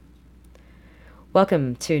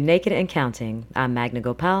Welcome to Naked and Counting. I'm Magna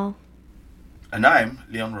Gopal. And I'm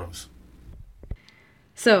Leon Rose.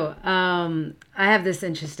 I have this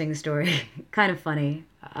interesting story, kind of funny.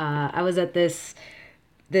 I was at this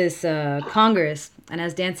congress, and I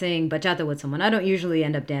was dancing bachata with someone. I don't usually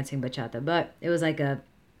end up dancing bachata, but it was like a.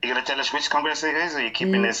 You gonna tell us which Congress it is, or you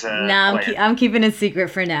keeping this Nah, quiet? I'm keeping it secret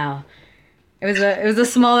for now. It was a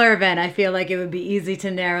smaller event. I feel like it would be easy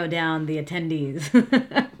to narrow down the attendees.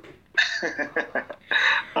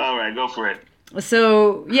 All right, go for it.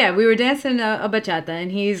 So yeah, we were dancing a bachata,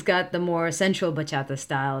 and he's got the more sensual bachata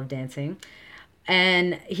style of dancing.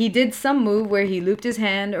 And he did some move where he looped his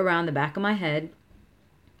hand around the back of my head,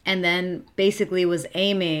 and then basically was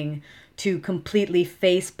aiming to completely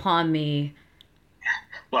face palm me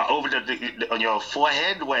Well, over on your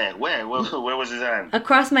forehead, where was his hand?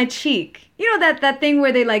 across my cheek. You know that thing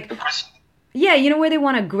where they like, Across- yeah, you know where they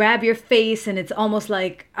want to grab your face, and it's almost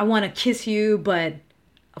like I want to kiss you, but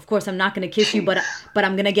of course I'm not going to kiss you, but Jeez.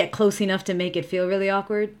 I'm going to get close enough to make it feel really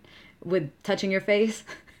awkward with touching your face.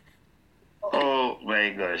 Oh my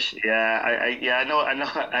gosh, yeah, yeah,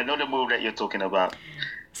 I know the move that you're talking about.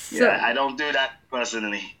 Yeah, So, I don't do that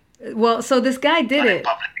personally, well, so this guy did not in it.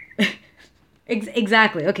 public.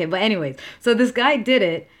 Exactly. Okay, but anyways, so this guy did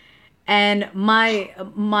it, and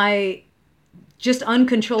my just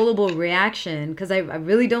uncontrollable reaction, because I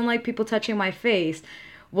really don't like people touching my face,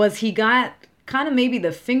 was he got kind of maybe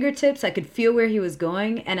the fingertips. I could feel where he was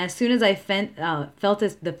going, and as soon as I felt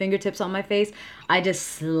the fingertips on my face, I just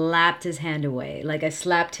slapped his hand away. Like I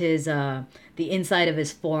slapped his the inside of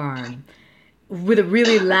his forearm with a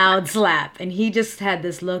really loud slap, and he just had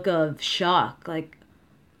this look of shock, like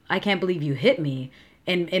I can't believe you hit me.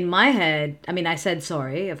 And in my head, I mean, I said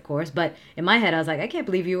sorry, of course, but in my head, I was like, I can't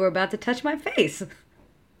believe you were about to touch my face.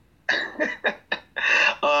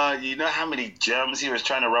 You know how many germs he was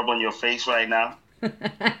trying to rub on your face right now?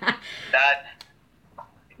 That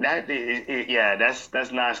yeah,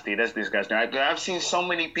 that's nasty. That's disgusting. I've seen so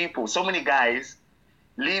many people, so many guys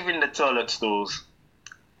leaving the toilet stalls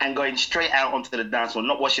and going straight out onto the dance floor,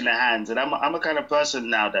 not washing their hands. And I'm a kind of person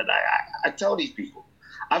now that I tell these people.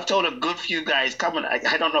 I've told a good few guys, come on,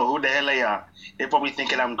 I don't know who the hell they are. They're probably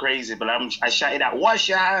thinking I'm crazy, but I shouted out, wash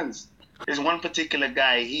your hands. There's one particular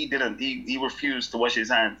guy, he didn't, he refused to wash his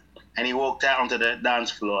hands. And he walked out onto the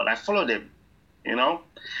dance floor, and I followed him, you know?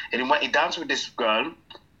 And he danced with this girl,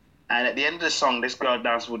 and at the end of the song, this girl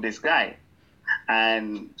danced with this guy.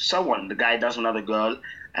 And so on. The guy danced with another girl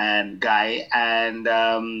and guy, and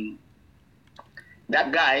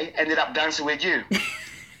that guy ended up dancing with you.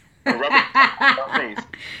 Rubbing your face.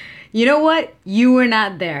 You know what? You were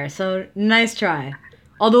not there, so nice try.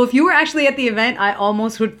 Although if you were actually at the event, I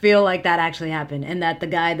almost would feel like that actually happened, and that the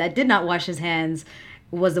guy that did not wash his hands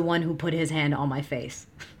was the one who put his hand on my face.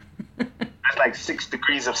 That's like 6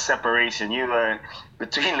 degrees of separation. You were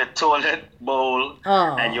between the toilet bowl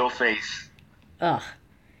and Oh, your face. ugh.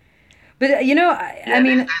 But I Yeah,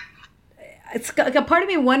 mean, it's like a part of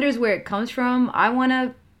me wonders where it comes from.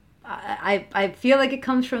 I feel like it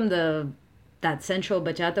comes from the that central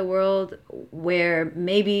bachata world where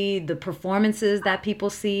maybe the performances that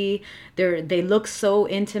people see, they look so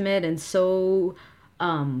intimate and so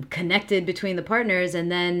connected between the partners,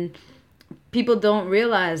 and then people don't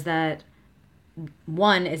realize that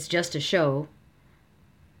one, it's just a show.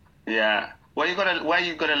 yeah. What you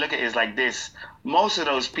gotta look at is like this. Most of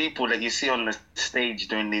those people that you see on the stage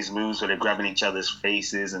doing these moves where they're grabbing each other's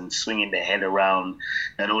faces and swinging their head around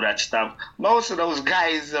and all that stuff, most of those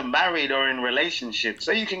guys are married or in relationships,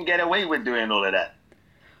 so you can get away with doing all of that.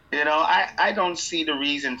 You know, I don't see the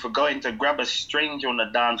reason for going to grab a stranger on the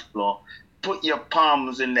dance floor, put your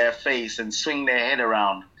palms in their face and swing their head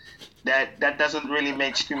around. That doesn't really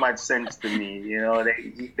make too much sense to me. You know,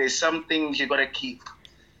 there's some things you gotta keep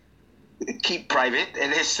private,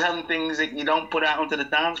 and there's some things that you don't put out onto the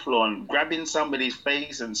dance floor. And grabbing somebody's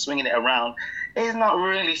face and swinging it around is not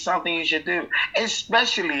really something you should do,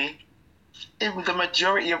 especially if the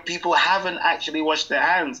majority of people haven't actually washed their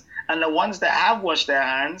hands. And the ones that have washed their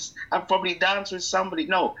hands have probably danced with somebody,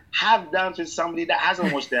 no, have danced with somebody that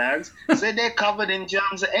hasn't washed their hands. So they're covered in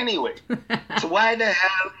germs anyway. So why the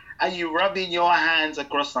hell are you rubbing your hands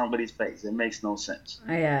across somebody's face? It makes no sense.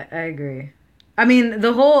 Yeah, I agree. I mean,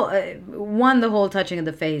 the whole touching of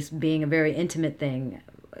the face being a very intimate thing.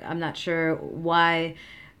 I'm not sure why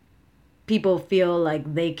people feel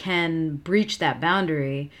like they can breach that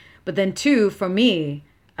boundary. But then two, for me,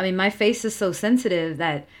 I mean, my face is so sensitive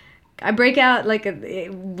that I break out like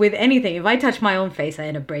with anything. If I touch my own face, I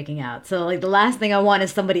end up breaking out. So like the last thing I want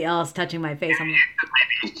is somebody else touching my face. I'm like,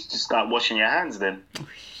 Maybe you just start washing your hands then.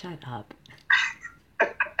 shut up.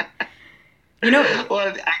 You know,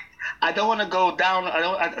 Well, I don't want to go down. I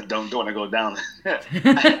don't want to go down.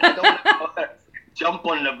 I don't want to jump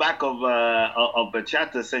on the back of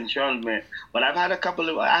bachata sensual, man. But I have a couple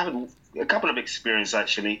of experience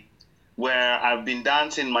actually, where I've been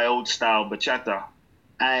dancing my old style bachata,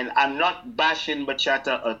 and I'm not bashing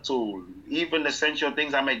bachata at all. Even the sensual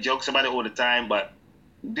things, I make jokes about it all the time, but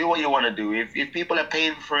do what you want to do. If people are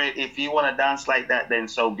paying for it, if you want to dance like that, then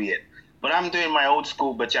so be it. But I'm doing my old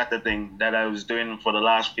school bachata thing that I was doing for the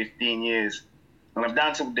last 15 years. And I'm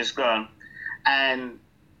dancing with this girl. And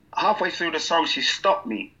halfway through the song, she stopped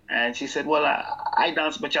me. And she said, well, I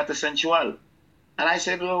dance bachata sensual. And I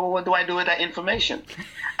said, well, what do I do with that information?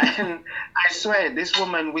 And I swear, this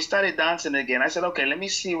woman, we started dancing again. I said, okay, let me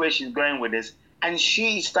see where she's going with this. And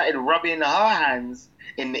she started rubbing her hands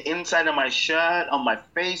in the inside of my shirt, on my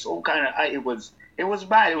face, all kind of. It was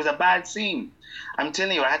bad. It was a bad scene. I'm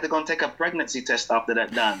telling you, I had to go and take a pregnancy test after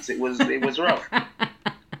that dance. It was rough.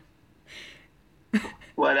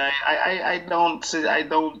 But I don't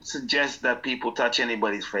suggest that people touch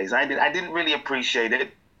anybody's face. I didn't really appreciate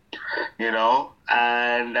it,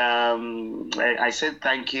 and I said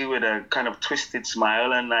thank you with a kind of twisted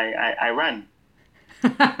smile, and I ran.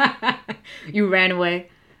 You ran away.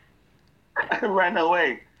 I ran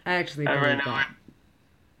away. I actually I believe ran that. away.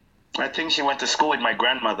 I think she went to school with my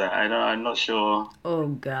grandmother. I'm not sure. Oh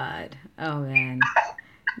God. Oh man.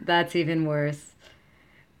 That's even worse.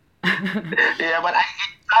 Yeah, but it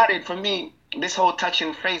started for me. This whole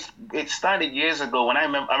touching face. It started years ago when I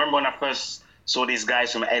remember when I first saw these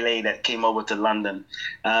guys from LA that came over to London.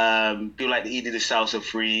 People like the Edie the Salsa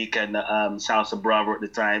Freak and Salsa Bravo at the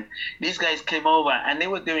time. These guys came over and they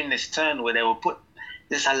were doing this turn where they would put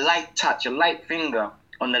a light touch, a light finger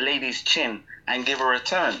on the lady's chin and give her a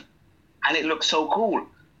turn. And it looked so cool. And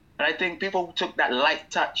I think people took that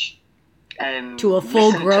light touch and To a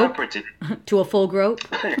full grope. misinterpreted To a full grope.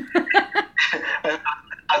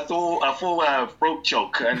 a full throat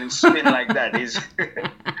choke and spin like that is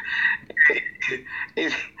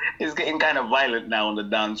it's getting kind of violent now on the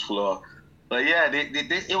dance floor. But yeah,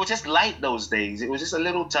 it was just light those days. It was just a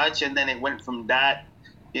little touch, and then it went from that.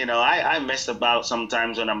 I mess about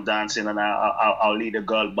sometimes when I'm dancing, and I'll lead a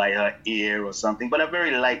girl by her ear or something, but a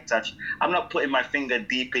very light touch. I'm not putting my finger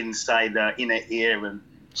deep inside the inner ear and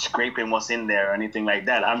scraping what's in there or anything like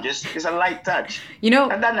that. It's a light touch.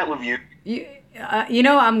 I've done that with you.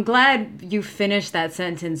 I'm glad you finished that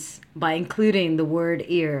sentence by including the word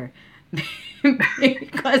ear.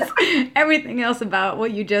 Because everything else about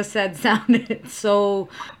what you just said sounded so...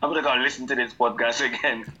 I'm going to go listen to this podcast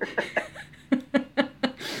again.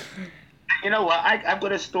 You know what? I've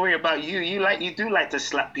got a story about you. You do like to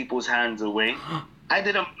slap people's hands away. I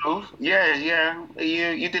did a move. Yeah.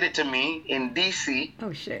 You did it to me in DC.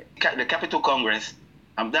 Oh shit. The Capitol Congress.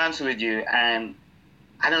 I'm dancing with you, and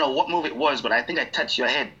I don't know what move it was, but I think I touched your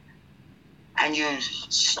head, and you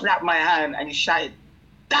snapped my hand and you shouted,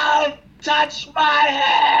 "Don't touch my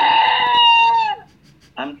head!"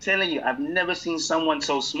 I'm telling you, I've never seen someone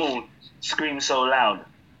so smooth scream so loud.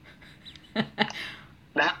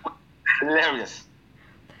 That was hilarious.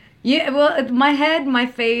 Yeah, well, my head, my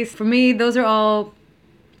face, for me, those are all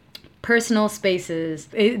personal spaces.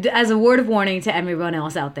 As a word of warning to everyone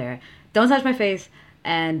else out there, don't touch my face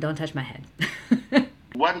and don't touch my head.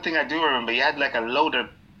 One thing I do remember, you had like a load of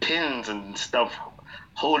pins and stuff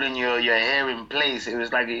holding your hair in place. It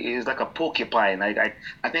was like a porcupine. I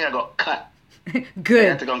think I got cut. Good. I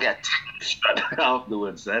had to go and get shot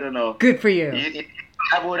afterwards. I don't know. Good for you. You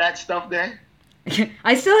have all that stuff there?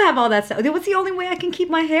 I still have all that stuff. What's the only way I can keep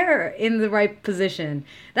my hair in the right position?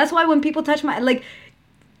 That's why when people touch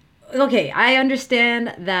okay, I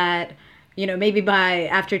understand that, maybe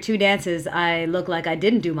after 2 dances, I look like I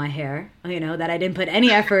didn't do my hair, that I didn't put any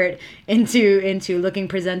effort into looking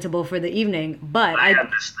presentable for the evening. But I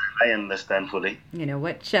understand fully. You know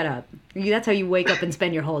what? Shut up. That's how you wake up and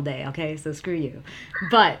spend your whole day. Okay, so screw you.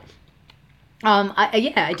 But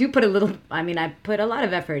I do put I put a lot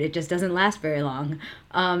of effort. It just doesn't last very long.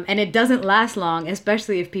 And it doesn't last long,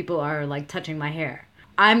 especially if people are like touching my hair.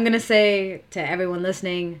 I'm going to say to everyone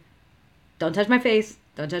listening, don't touch my face.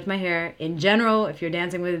 Don't touch my hair. In general, if you're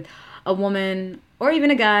dancing with a woman or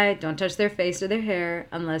even a guy, don't touch their face or their hair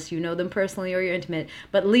unless you know them personally or you're intimate.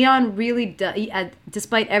 But Leon really does,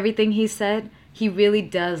 despite everything he said, he really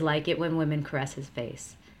does like it when women caress his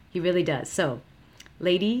face. He really does. So,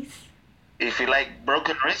 ladies... If you like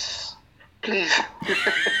broken wrists, please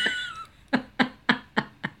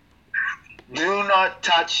do not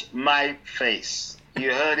touch my face.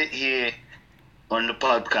 You heard it here on the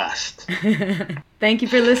podcast. Thank you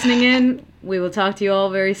for listening in. We will talk to you all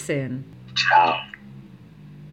very soon. Ciao.